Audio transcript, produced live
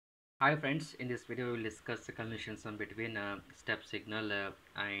Hi friends, in this video we will discuss the convolution sum between step signal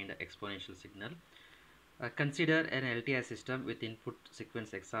and exponential signal. Consider an LTI system with input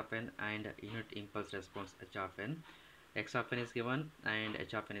sequence x of n and unit impulse response h of n. X of n is given and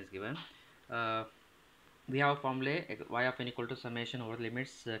h of n is given. Uh, we have formula y of n equal to summation over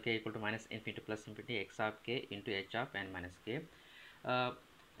limits k equal to minus infinity plus infinity x of k into h of n minus k. uh,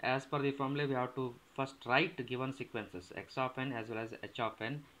 as per the formula, we have to first write given sequences x of n as well as h of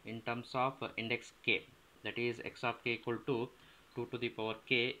n in terms of index k, that is x of k equal to 2 to the power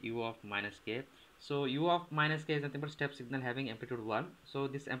k u of minus k. So u of minus k is nothing but step signal having amplitude 1. So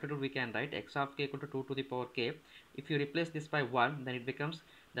this amplitude we can write x of k equal to 2 to the power k. If you replace this by 1, then it becomes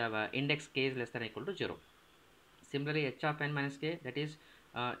the index k is less than or equal to 0. Similarly, h of n minus k, that is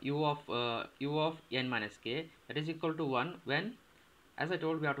u of n minus k, that is equal to 1 when, as I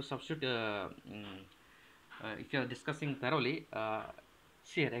told, we have to substitute. If you are discussing thoroughly,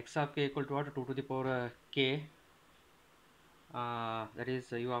 see here x of k equal to what, 2 to the power k, that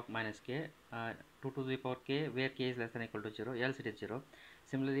is u of minus k, 2 to the power k, where k is less than or equal to 0, else it is 0.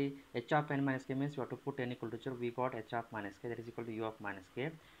 Similarly, h of n minus k means you have to put n equal to 0. We got h of minus k, that is equal to u of minus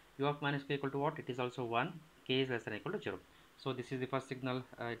k. U of minus k equal to what? It is also 1. K is less than or equal to 0. So this is the first signal.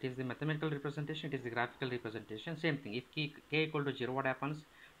 It is the mathematical representation, it is the graphical representation. Same thing, if k equal to 0, what happens?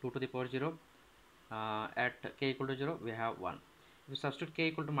 2 to the power 0, at k equal to 0 we have 1. If you substitute k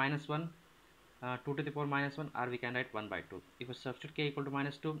equal to minus 1, 2 to the power minus 1, or we can write 1 by 2. If you substitute k equal to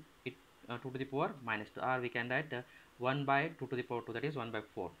minus 2, it 2 to the power minus 2, or we can write 1 by 2 to the power 2, that is 1 by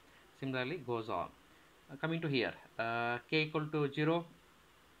 4. Similarly goes on. Coming to here, k equal to 0,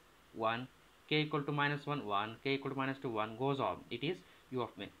 1, k equal to minus 1, 1, k equal to minus 2, 1, goes on. It is u of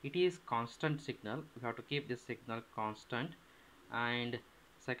n. It is constant signal. We have to keep this signal constant, and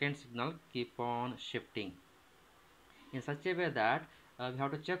second signal keep on shifting in such a way that we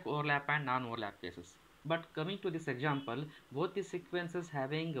have to check overlap and non-overlap cases. But coming to this example, both the sequences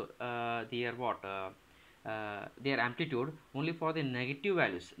having their amplitude only for the negative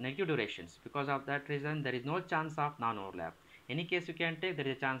values, negative durations. Because of that reason, there is no chance of non-overlap. Any case you can take, there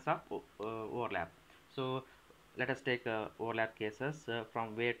is a chance of overlap. So let us take overlap cases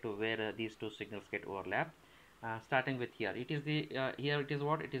from where to where these two signals get overlap. Starting with here, it is the here it is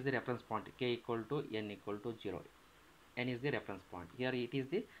what, it is the reference point k equal to n equal to 0. N is the reference point. Here it is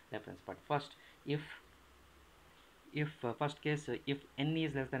the reference point. First, if first case, if n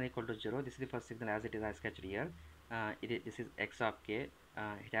is less than or equal to 0, this is the first signal as it is I sketched here. This is x of k.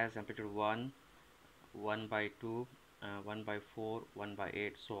 It has amplitude 1, 1 by 2, 1 by 4, 1 by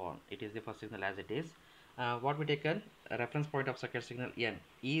 8, so on. It is the first signal as it is. What we taken, a reference point of second signal n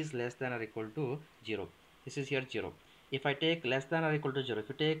is less than or equal to 0. This is here 0. If I take less than or equal to 0, if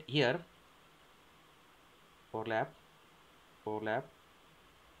you take here overlap, overlap,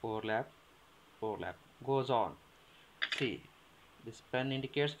 overlap, overlap, goes on. See, this pen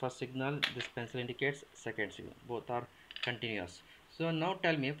indicates first signal, this pencil indicates second signal. Both are continuous. So now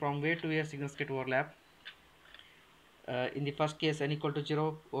tell me, from where to where signals get overlap? In the first case, n equal to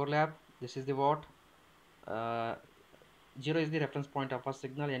 0, overlap. This is the what? Uh, 0 is the reference point of first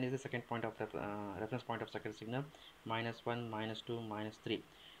signal, n is the second point of reference point of second signal. Minus 1, minus 2, minus 3.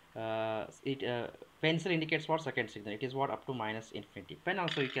 Pencil indicates what? Second signal. It is what? Up to minus infinity. Pen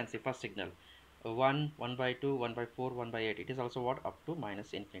also you can see first signal. 1, 1 by 2, 1 by 4, 1 by 8. It is also what? Up to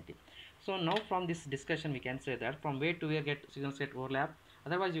minus infinity. So now from this discussion we can say that from where to where signals get overlap.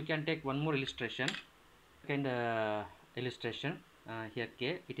 Otherwise you can take one more illustration. Second illustration, here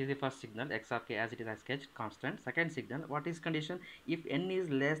k, it is the first signal x of k as it is I sketched, constant. Second signal, what is condition? If n is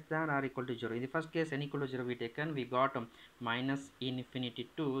less than or equal to 0. In the first case, n equal to 0 we taken, we got minus infinity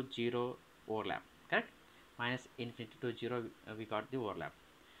to 0 overlap, correct? Minus infinity to 0, we got the overlap.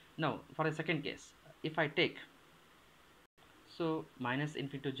 Now for the second case, if I take, so minus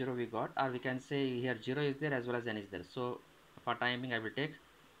infinity to 0 we got, or we can say here 0 is there as well as n is there. So for timing I will take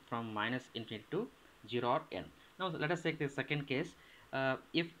from minus infinity to 0 or n. Now let us take the second case.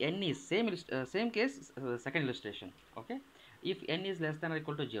 If n is same case, second illustration, okay? If n is less than or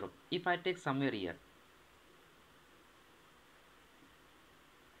equal to 0, if I take somewhere here,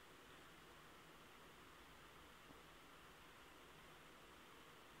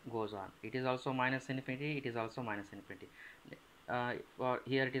 goes on, it is also minus infinity, it is also minus infinity. For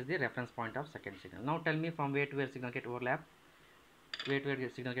here it is the reference point of second signal. Now tell me, from where to where signal get overlap? Where to where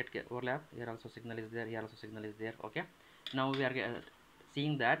signal get overlap? Here also signal is there, here also signal is there, okay? Now we are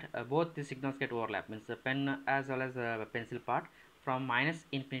seeing that both the signals get overlap, means the pen as well as the pencil part, from minus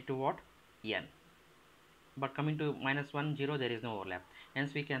infinity to what? N. But coming to minus 1, 0, there is no overlap.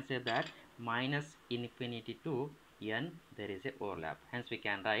 Hence we can say that minus infinity to n, there is a overlap. Hence we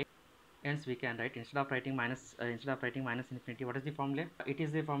can write Hence we can write, instead of writing minus infinity, what is the formula? It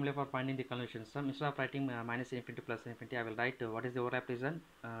is the formula for finding the convolution sum. Instead of writing minus infinity plus infinity, I will write what is the overlap reason,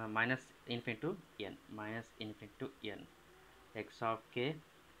 minus infinity to n, minus infinity to n, x of k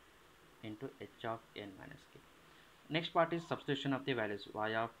into h of n minus k. Next part is substitution of the values.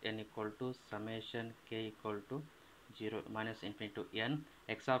 Y of n equal to summation k equal to 0 minus infinity to n.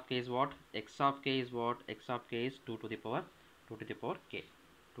 X of k is what? X of k is what? X of k is 2 to the power k.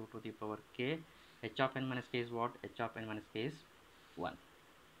 2 to the power k. H of n minus k is what? H of n minus k is 1.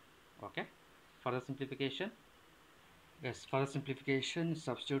 Okay. For the simplification, yes, for the simplification,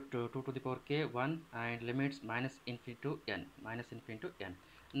 substitute 2 to the power k 1 and limits minus infinity to n, minus infinity to n.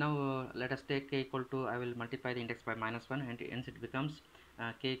 Now let us take k equal to, I will multiply the index by minus 1 and hence it becomes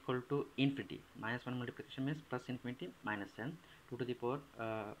k equal to infinity. Minus 1 multiplication means plus infinity minus n, 2 to the power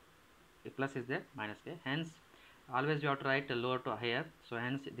plus is there, minus k. Hence always you have to write lower to higher, so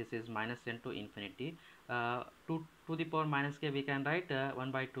hence this is minus n to infinity. 2 to the power minus k we can write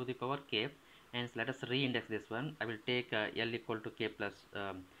 1 by 2 to the power k. Hence let us re-index this one. I will take L equal to k plus,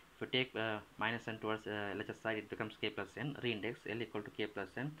 if you take minus n towards LHS side, it becomes k plus n. Re-index L equal to k plus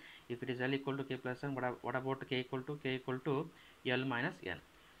n. If it is L equal to k plus n, what about k equal to? K equal to L minus n.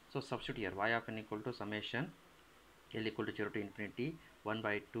 So substitute here, y of n equal to summation L equal to 0 to infinity 1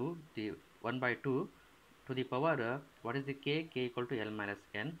 by 2, the 1 by 2 to the power what is the k? K equal to L minus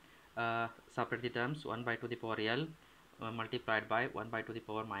n. Separate the terms, 1 by 2 to the power L multiplied by 1 by 2 to the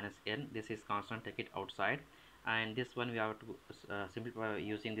power minus n. This is constant, take it outside, and this one we have to simplify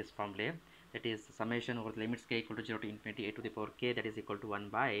using this formula, that is summation over the limits k equal to 0 to infinity a to the power k, that is equal to 1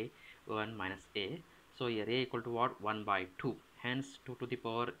 by 1 minus a. So here a equal to what? 1 by 2. Hence 2 to the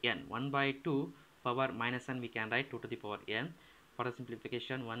power n. 1 by 2 power minus n we can write 2 to the power n. For the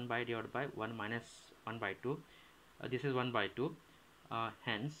simplification, 1 by divided by 1 minus 1 by 2. This is 1 by 2.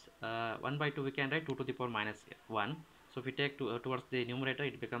 Hence 1 by 2 we can write 2 to the power minus 1. So if we take towards the numerator,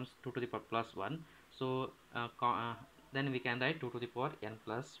 it becomes 2 to the power plus 1. So then we can write 2 to the power n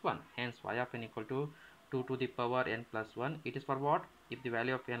plus 1. Hence y of n equal to 2 to the power n plus 1. It is for what? If the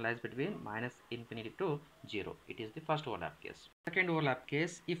value of n lies between minus infinity to 0. It is the first overlap case. Second overlap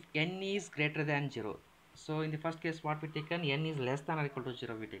case, if n is greater than 0. So in the first case, what we taken, n is less than or equal to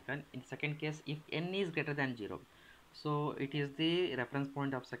 0 we taken. In the second case, if n is greater than 0. So it is the reference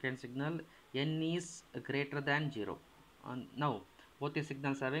point of second signal, n is greater than 0. Now both the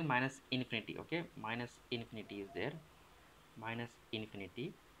signals having minus infinity. Okay, minus infinity is there, minus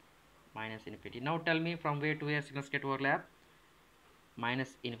infinity, minus infinity. Now tell me from where to where signals get overlap?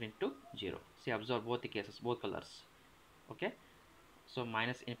 Minus infinity to 0. See, observe both the cases, both colors. Okay, so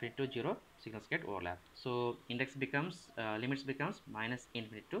minus infinity to 0 signals get overlap. So index becomes limits becomes minus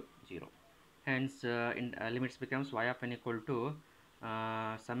infinity to 0. Hence limits becomes y of n equal to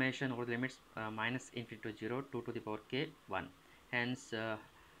summation over the limits minus infinity to 0, 2 to the power k 1. Hence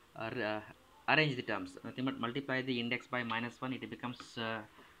arrange the terms, nothing but multiply the index by minus 1, it becomes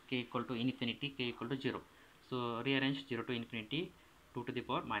k equal to infinity, k equal to 0. So rearrange 0 to infinity, 2 to the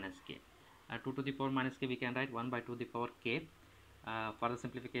power minus k. 2 to the power minus k we can write 1 by 2 to the power k. For the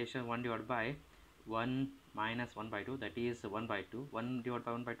simplification, 1 divided by 1 minus 1 by 2, that is 1 by 2. 1 divided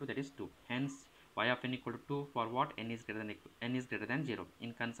by 1 by 2, that is 2. Hence y of n equal to 2 for what? N is greater than 0.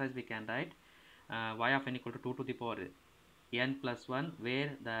 In concise we can write y of n equal to 2 to the power n plus 1,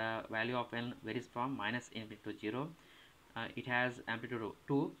 where the value of n varies from minus infinity to 0. It has amplitude of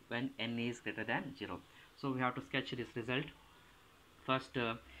 2 when n is greater than 0. So we have to sketch this result. First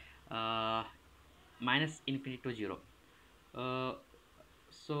minus infinity to 0.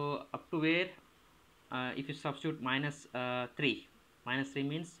 So up to where if you substitute minus 3, minus 3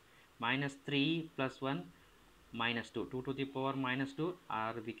 means minus 3 plus 1 minus 2, 2 to the power minus 2,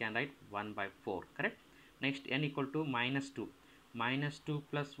 or we can write 1 by 4, correct? Next n equal to minus 2, minus 2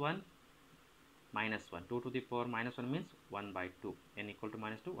 plus 1 minus 1, 2 to the power minus 1 means 1 by 2, n equal to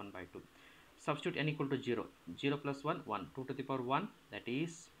minus 2, 1 by 2. Substitute n equal to 0, 0 plus 1, 1, 2 to the power 1, that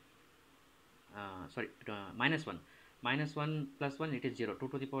is minus 1, minus 1 plus 1, it is 0, 2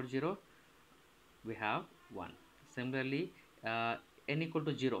 to the power 0, we have 1. Similarly n equal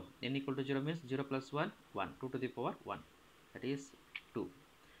to 0, n equal to 0 means 0 plus 1, 1, 2 to the power 1, that is 2.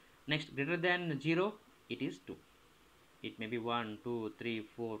 Next, greater than 0, it is 2. It may be 1, 2, 3,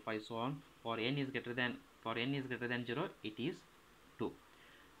 4, 5, so on. For n is greater than 0, it is 2.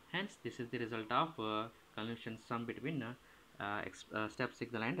 Hence this is the result of convolution sum between step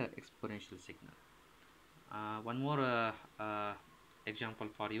signal and exponential signal. One more example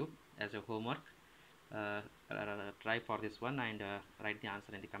for you as a homework. Try for this one and write the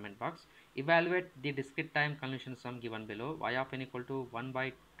answer in the comment box. Evaluate the discrete time convolution sum given below. Y of n equal to 1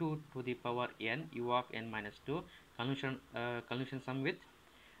 by 2 to the power n u of n minus 2 convolution sum with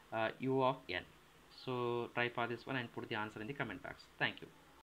u of n. So try for this one and put the answer in the comment box. Thank you.